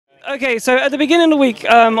Okay, so at the beginning of the week,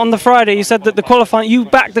 on the Friday, you said that you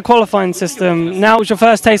backed the qualifying system. Now it's your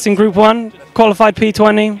first taste in Group 1, qualified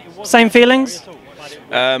P20. Same feelings?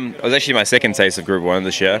 It was actually my second taste of Group 1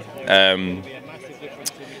 this year.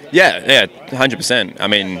 Yeah, 100%. I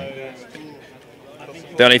mean,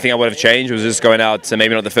 the only thing I would have changed was just going out to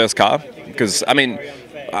maybe not the first car. Because, I mean,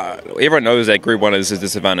 everyone knows that Group 1 is a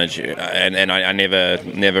disadvantage. And I never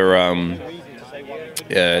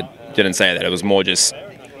didn't say that. It was more just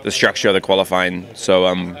the structure of the qualifying.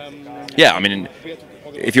 So, yeah, I mean,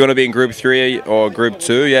 if you want to be in Group 3 or Group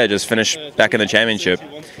 2, yeah, just finish back in the championship.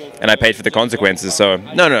 And I paid for the consequences. So,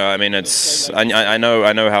 no, I mean, I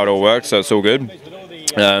know how it all works, so it's all good.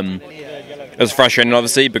 It was frustrating,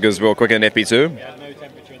 obviously, because we were quicker than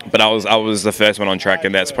FP2. But I was the first one on track,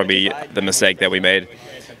 and that's probably the mistake that we made,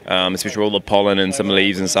 especially all the pollen and some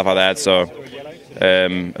leaves and stuff like that. So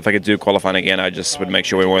if I could do qualifying again, I just would make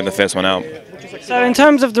sure we weren't the first one out. So in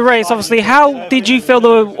terms of the race, obviously, how did you feel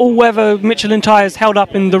the all-weather Michelin tyres held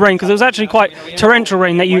up in the rain? Because it was actually quite torrential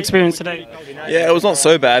rain that you experienced today. Yeah, it was not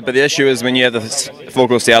so bad, but the issue is when you have the full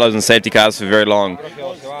course yellows and safety cars for very long,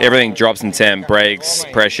 everything drops in temp, brakes,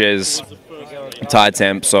 pressures, tyre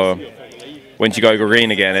temp. So once you go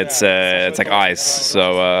green again, it's like ice.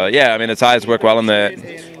 So yeah, I mean the tyres work well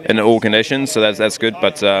in all conditions, so that's good.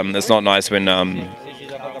 But it's not nice when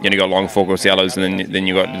you got long full course yellows and then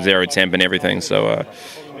you got zero temp and everything. So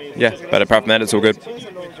yeah, but apart from that, it's all good.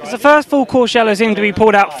 The first full course yellow seemed to be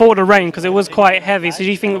pulled out for the rain because it was quite heavy. So do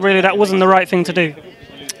you think really that wasn't the right thing to do?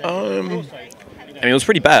 I mean, it was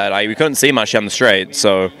pretty bad. We couldn't see much down the straight,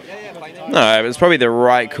 so no, it was probably the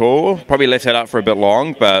right call. Probably left it up for a bit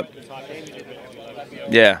long, but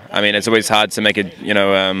yeah, I mean, it's always hard to make it,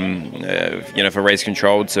 for race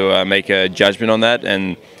control to make a judgment on that,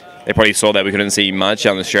 and they probably saw that we couldn't see much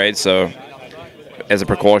down the straight, so as a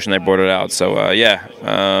precaution, they brought it out. So yeah.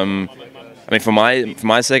 I mean, for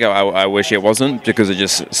my sake, I wish it wasn't, because it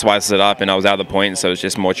just slices it up, and I was out of the point, so it's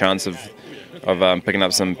just more chance of picking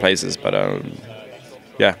up some places. But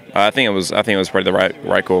yeah, I think it was probably the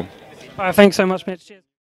right call. All right, thanks so much, Mitch. Cheers.